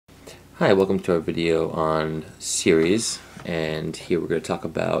Hi, welcome to our video on series, and here we're going to talk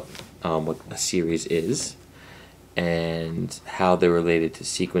about what a series is and how they're related to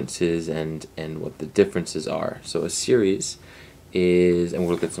sequences and what the differences are. So a series is, and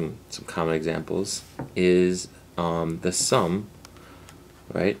we'll look at some common examples, is the sum,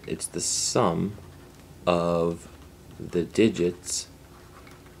 right? It's the sum of the digits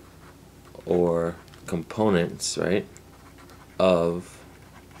or components, right, of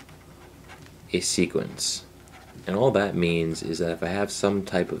a sequence. And all that means is that if I have some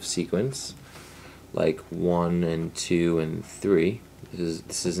type of sequence like 1 and 2 and 3,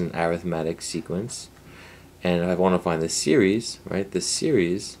 this is an arithmetic sequence, and if I want to find the series, right, the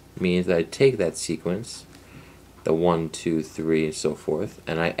series means that I take that sequence, the 1, 2, 3 and so forth,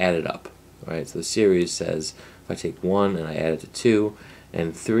 and I add it up, right? So the series says if I take 1 and I add it to 2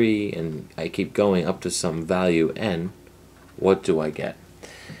 and 3 and I keep going up to some value n, what do I get?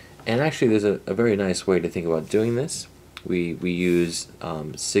 And actually there's a very nice way to think about doing this. We use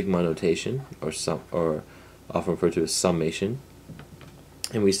sigma notation, or often referred to as summation,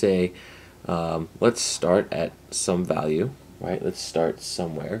 and we say let's start at some value, right? Let's start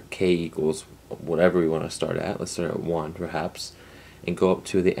somewhere, k equals whatever we want to start at. Let's start at 1 perhaps, and go up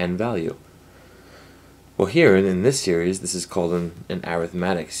to the n value. Well, here in this series, this is called an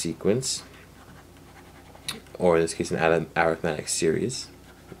arithmetic sequence, or in this case an arithmetic series.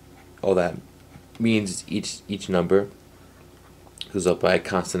 All that means is each number goes up by a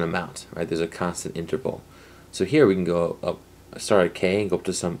constant amount, right? There's a constant interval. So here we can go up, start at k and go up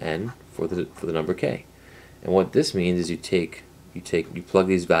to some n for the number k. And what this means is you plug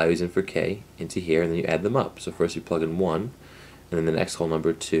these values in for k into here, and then you add them up. So first you plug in 1, and then the next whole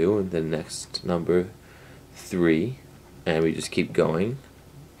number 2, and then next number 3, and we just keep going,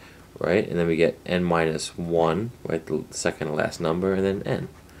 right? And then we get n minus 1, right, the second to last number, and then n.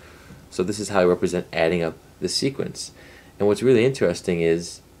 So this is how we represent adding up the sequence. And what's really interesting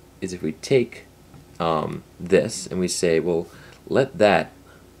is if we take this and we say, well, let that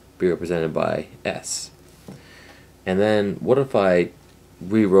be represented by s. And then what if I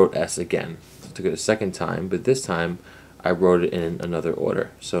rewrote s again? So I took it a second time, but this time I wrote it in another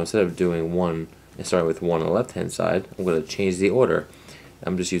order. So instead of doing 1 and starting with 1 on the left hand side, I'm going to change the order.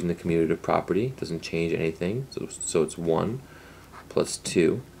 I'm just using the commutative property. It doesn't change anything. So it's 1 plus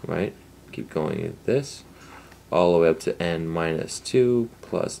 2, right? Keep going with this, all the way up to n minus 2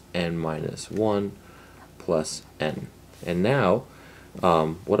 plus n minus 1 plus n. And now,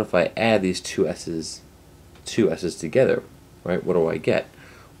 what if I add these two s's together, right? What do I get?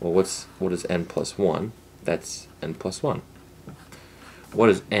 Well, what is n plus 1? That's n plus 1. What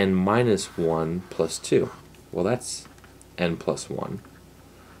is n minus 1 plus 2? Well, that's n plus 1,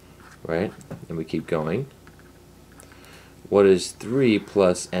 right? And we keep going. What is 3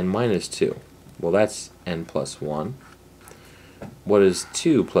 plus n minus 2? Well, that's n plus 1. What is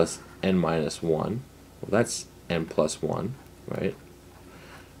 2 plus n minus 1? Well, that's n plus 1, right?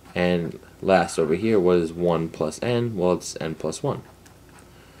 And last over here, what is 1 plus n? Well, it's n plus 1.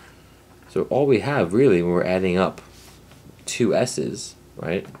 So all we have really when we're adding up two s's,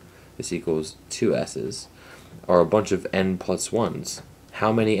 right? This equals two s's, are a bunch of n plus 1s.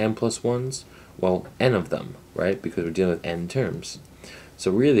 How many n plus 1s? Well, n of them, right? Because we're dealing with n terms.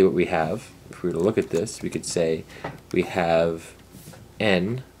 So really what we have, if we were to look at this, we could say we have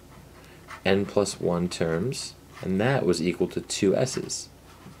n plus 1 terms, and that was equal to 2 s's.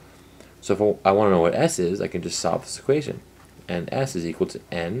 So if I want to know what s is, I can just solve this equation. And s is equal to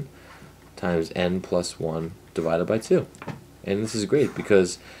n times n plus 1 divided by 2. And this is great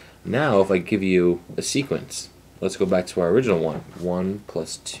because now if I give you a sequence, let's go back to our original one, 1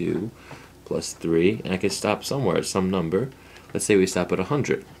 plus 2 plus 3, and I can stop somewhere at some number. Let's say we stop at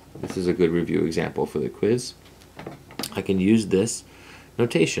 100. This is a good review example for the quiz. I can use this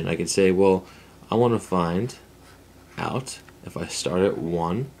notation. I can say, well, I want to find out if I start at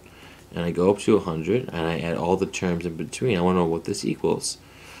 1 and I go up to 100 and I add all the terms in between, I want to know what this equals.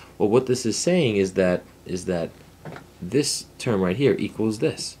 Well, what this is saying is that this term right here equals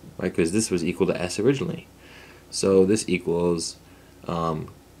this, right? Because this was equal to s originally. So this equals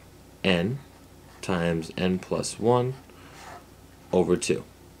n times n plus 1 over 2,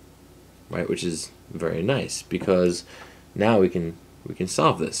 right? Which is very nice because now we can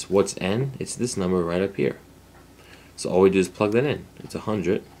solve this. What's n? It's this number right up here. So all we do is plug that in. It's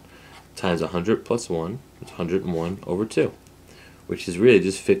 100 times 100 plus 1. It's 101 over 2, which is really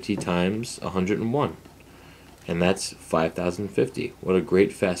just 50 times 101. And that's 5050. What a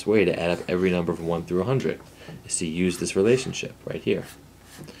great fast way to add up every number from 1 through 100 is to use this relationship right here.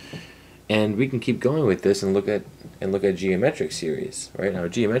 And we can keep going with this and look at geometric series, right? Now, a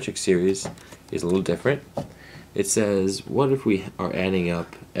geometric series is a little different. It says, what if we are adding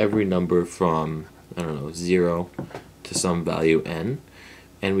up every number from, I don't know, 0 to some value n,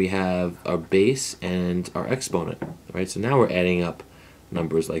 and we have our base and our exponent, right? So now we're adding up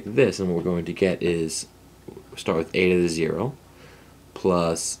numbers like this, and what we're going to get is, start with a to the 0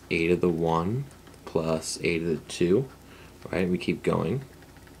 plus a to the 1 plus a to the 2, right? We keep going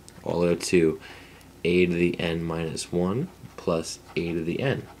all the way to a to the n minus 1 plus a to the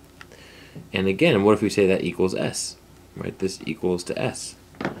n. And again, what if we say that equals s, right? This equals to s.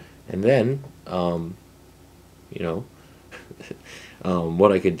 And then,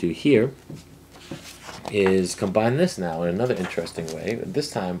 what I could do here is combine this now in another interesting way.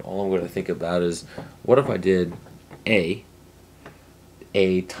 This time, all I'm going to think about is, what if I did a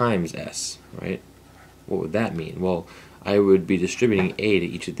times s, right? What would that mean? Well, I would be distributing a to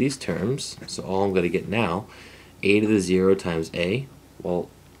each of these terms, so all I'm going to get now, a to the 0 times a, well,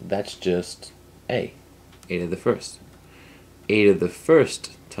 that's just a to the first. A to the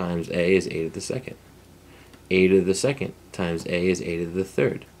first times a is a to the second. A to the second times a is a to the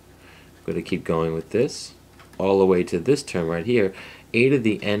third. I'm going to keep going with this, all the way to this term right here, a to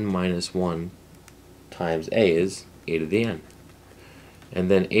the n minus 1 times a is a to the n. And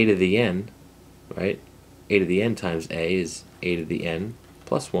then a to the n, right? A to the n times a is a to the n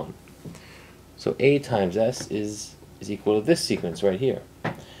plus 1. So a times s is equal to this sequence right here.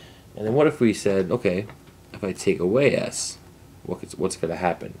 And then what if we said, okay, if I take away s, what's going to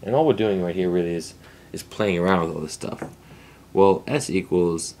happen? And all we're doing right here really is playing around with all this stuff. Well, s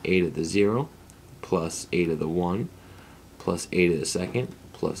equals a to the 0 plus a to the 1 plus a to the second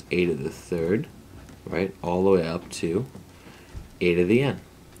plus a to the third, right, all the way up to a to the n.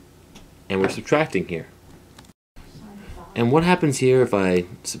 And we're subtracting here. And what happens here if I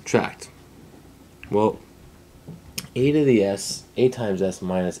subtract? Well, a to the s, a times s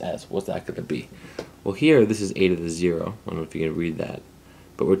minus s, what's that going to be? Well, here, this is a to the 0. I don't know if you can read that.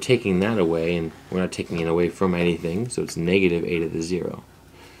 But we're taking that away, and we're not taking it away from anything, so it's negative a to the 0.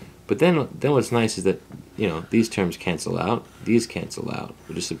 But then what's nice is that, these terms cancel out, these cancel out.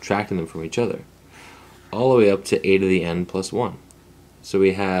 We're just subtracting them from each other. All the way up to a to the n plus 1. So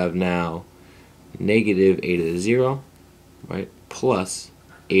we have now negative a to the 0, right, plus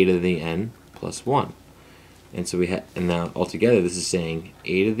a to the n plus 1. And so and now altogether this is saying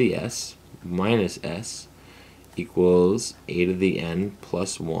a to the s minus s equals a to the n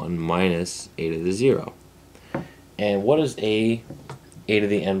plus 1 minus a to the 0. And what is a to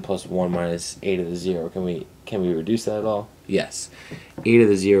the n plus 1 minus a to the 0? Can we reduce that at all? Yes. A to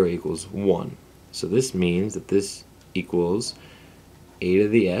the 0 equals 1. So this means that this equals a to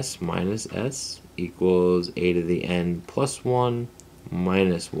the s minus s equals a to the n plus 1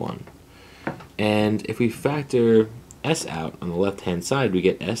 minus 1. And if we factor s out on the left-hand side, we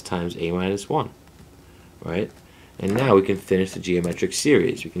get s times a minus 1, right? And now we can finish the geometric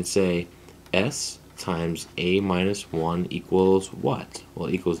series. We can say s times a minus 1 equals what? Well,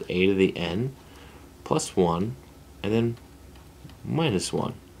 it equals a to the n plus 1 and then minus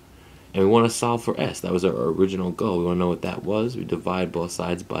 1. And we want to solve for s. That was our original goal. We want to know what that was. We divide both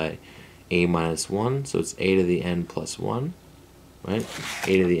sides by a minus 1, so it's a to the n plus 1, right?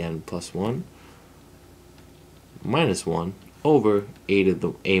 A to the n plus 1 minus 1 over a to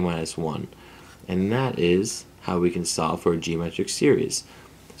the a minus 1. And that is how we can solve for a geometric series.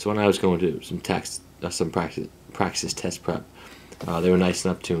 So when I was going to some Praxis test prep, they were nice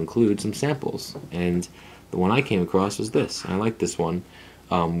enough to include some samples. And the one I came across was this. I like this one.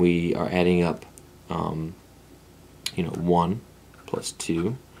 We are adding up 1 plus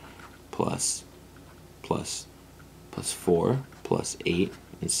 2 plus 4 plus 8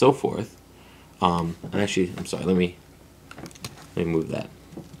 and so forth. And actually, I'm sorry, let me move that.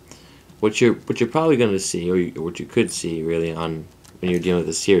 What you're probably going to see, or what you could see really when you're dealing with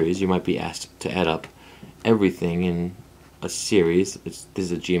a series, you might be asked to add up everything in a series. This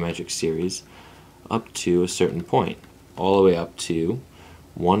is a geometric series up to a certain point, all the way up to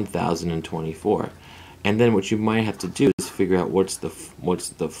 1024. And then what you might have to do is figure out what's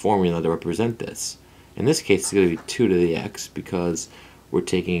the formula to represent this. In this case, it's going to be 2 to the x, because we're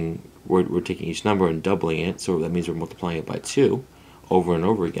taking each number and doubling it, so that means we're multiplying it by 2 over and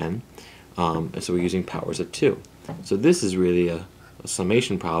over again. And so we're using powers of 2. So this is really a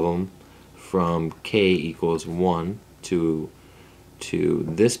summation problem from k equals 1 to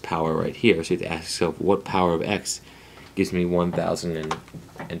this power right here. So you have to ask yourself, what power of x gives me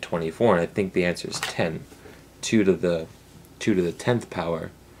 1024? And I think the answer is 10. 2 to the 10th power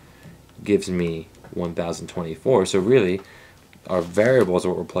gives me 1024. So really, our variables are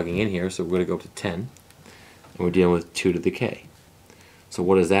what we're plugging in here, so we're going to go up to 10, and we're dealing with 2 to the k. So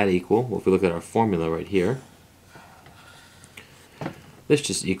what does that equal? Well, if we look at our formula right here, this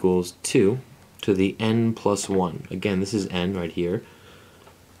just equals 2 to the n plus 1. Again, this is n right here.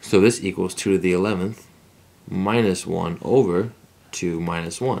 So this equals 2 to the 11th minus 1 over 2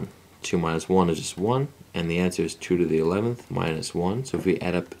 minus 1. 2 minus 1 is just 1, and the answer is 2 to the 11th minus 1. So if we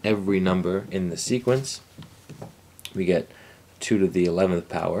add up every number in the sequence, we get 2 to the 11th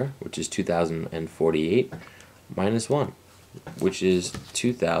power, which is 2048, minus 1, which is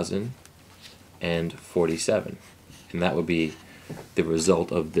 2047. And that would be the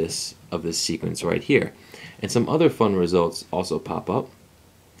result of this sequence right here. And some other fun results also pop up.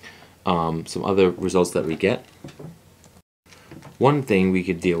 Some other results that we get. One thing we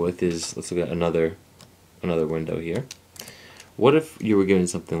could deal with is, let's look at another window here. What if you were given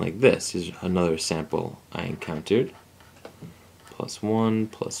something like this? Here's another sample I encountered. Plus 1,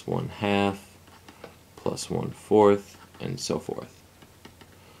 plus 1/2, plus 1/4, and so forth.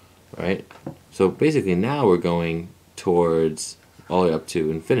 Right? So basically now we're going towards all the way up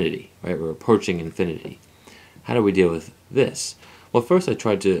to infinity. Right? We're approaching infinity. How do we deal with this? Well, first I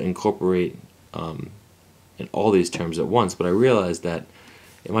tried to incorporate in all these terms at once, but I realized that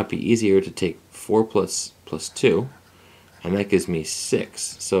it might be easier to take 4 plus 2, and that gives me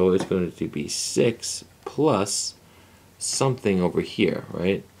 6. So it's going to be 6 plus something over here,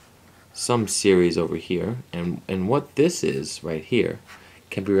 right? Some series over here. And what this is right here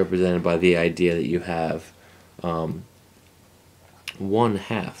can be represented by the idea that you have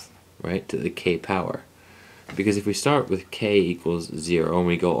 1/2, right, to the k power. Because if we start with k equals 0 and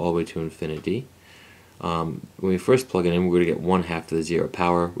we go all the way to infinity, when we first plug it in, we're going to get 1/2 to the 0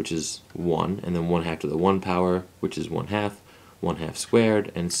 power, which is 1, and then 1/2 to the 1 power, which is 1/2, 1/2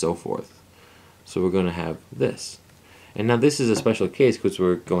 squared, and so forth. So we're going to have this. And now this is a special case because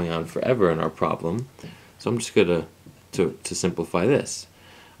we're going on forever in our problem. So I'm just going to simplify this.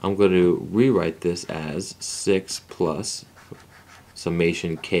 I'm going to rewrite this as 6 plus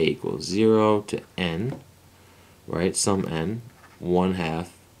summation k equals 0 to n, right? Sum n, 1/2.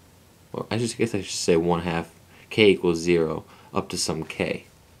 Well, I guess I should say 1/2 k equals 0 up to some k.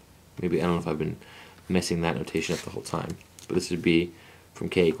 Maybe, I don't know if I've been messing that notation up the whole time. But this would be from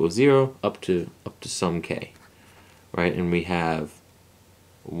k equals 0 up to some k. Right? And we have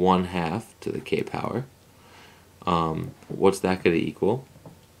 1/2 to the k power. What's that going to equal?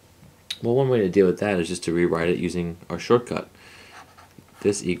 Well, one way to deal with that is just to rewrite it using our shortcut.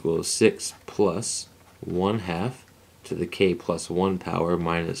 This equals 6 plus 1/2 to the k plus 1 power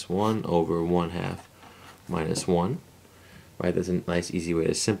minus 1 over 1/2 minus 1. Right, that's a nice easy way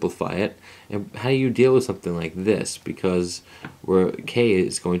to simplify it. And how do you deal with something like this? Because where k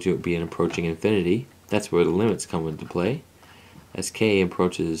is going to be an approaching infinity, that's where the limits come into play. As k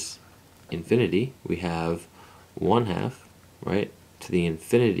approaches infinity, we have 1/2, right, to the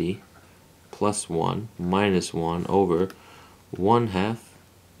infinity plus 1 minus 1 over 1/2,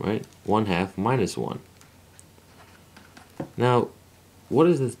 right, 1/2 minus 1. Now, what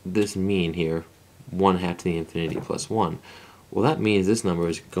does this mean here, 1/2 to the infinity plus 1? Well, that means this number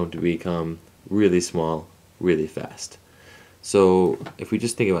is going to become really small really fast. So if we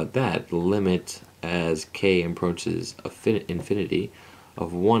just think about that, the limit as k approaches infinity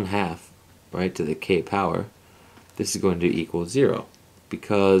of 1/2, right, to the k power, this is going to equal 0,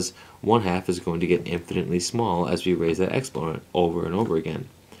 because 1/2 is going to get infinitely small as we raise that exponent over and over again.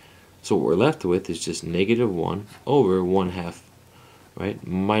 So what we're left with is just -1 over 1/2, right,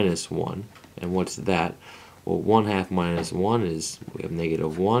 minus 1. And what's that? Well, 1/2 minus 1 is, we have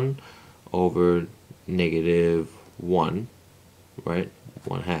 -1 over -1, right,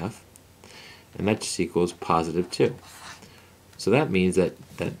 1/2. And that just equals +2. So that means that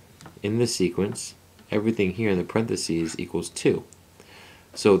in this sequence, everything here in the parentheses equals 2.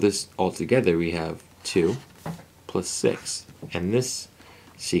 So this altogether, we have 2 plus 6. And this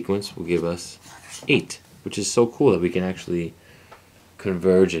sequence will give us 8, which is so cool that we can actually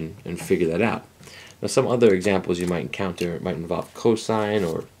converge and figure that out. Now, some other examples you might encounter might involve cosine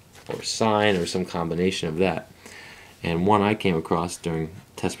or sine or some combination of that. And one I came across during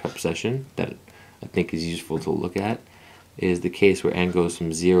test prep session that I think is useful to look at is the case where n goes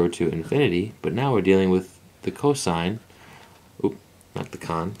from 0 to infinity, but now we're dealing with the cosine,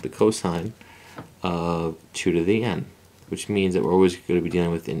 the cosine of 2 to the n, which means that we're always going to be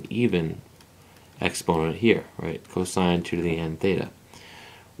dealing with an even exponent here, right? Cosine 2 to the n theta.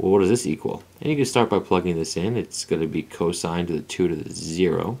 Well, what does this equal? And you can start by plugging this in. It's going to be cosine to the 2 to the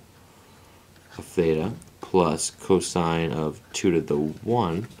 0 of theta plus cosine of 2 to the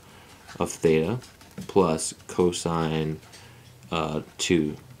 1 of theta plus cosine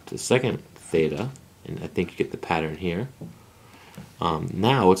to the second theta, and I think you get the pattern here.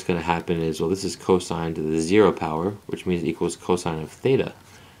 Now what's going to happen is, well, this is cosine to the 0 power, which means it equals cosine of theta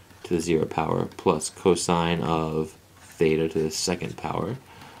to the 0 power plus cosine of theta to the second power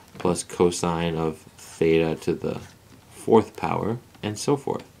plus cosine of theta to the 4th power, and so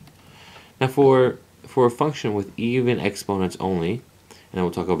forth. Now for a function with even exponents only, and then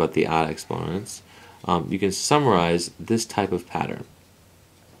we'll talk about the odd exponents, you can summarize this type of pattern.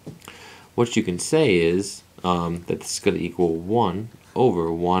 What you can say is that this is going to equal 1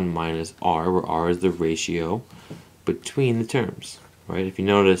 over 1 minus r, where r is the ratio between the terms. Right? If you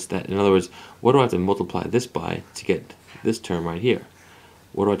notice that, in other words, what do I have to multiply this by to get this term right here?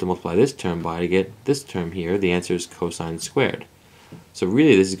 What do I have to multiply this term by to get this term here? The answer is cosine squared. So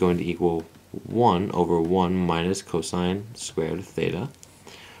really this is going to equal 1 over 1 minus cosine squared of theta.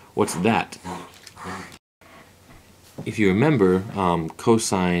 What's that? If you remember,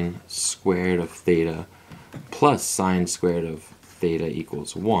 cosine squared of theta plus sine squared of theta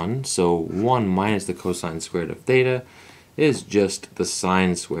equals 1. So 1 minus the cosine squared of theta is just the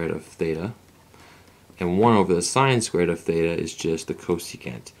sine squared of theta. And 1 over the sine squared of theta is just the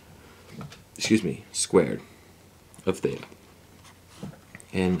cosecant, squared of theta.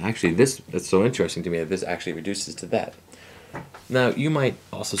 And actually that's so interesting to me that this actually reduces to that. Now you might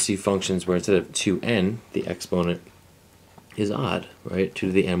also see functions where instead of 2n, the exponent is odd, right? 2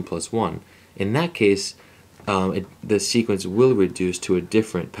 to the n plus 1. In that case, the sequence will reduce to a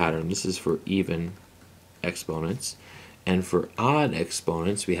different pattern. This is for even exponents. And for odd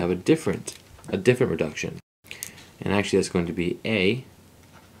exponents, we have a different reduction. And actually that's going to be a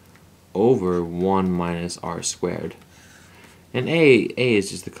over 1 minus r squared. And a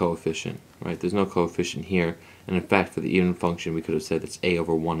is just the coefficient, right? There's no coefficient here. And in fact, for the even function, we could have said it's a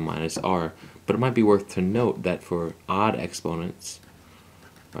over 1 minus r. But it might be worth to note that for odd exponents,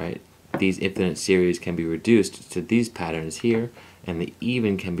 right, these infinite series can be reduced to these patterns here, and the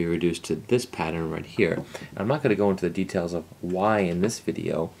even can be reduced to this pattern right here. I'm not going to go into the details of why in this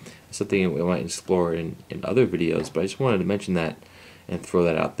video. It's something we might explore in other videos, but I just wanted to mention that and throw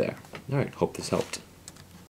that out there. Alright, hope this helped.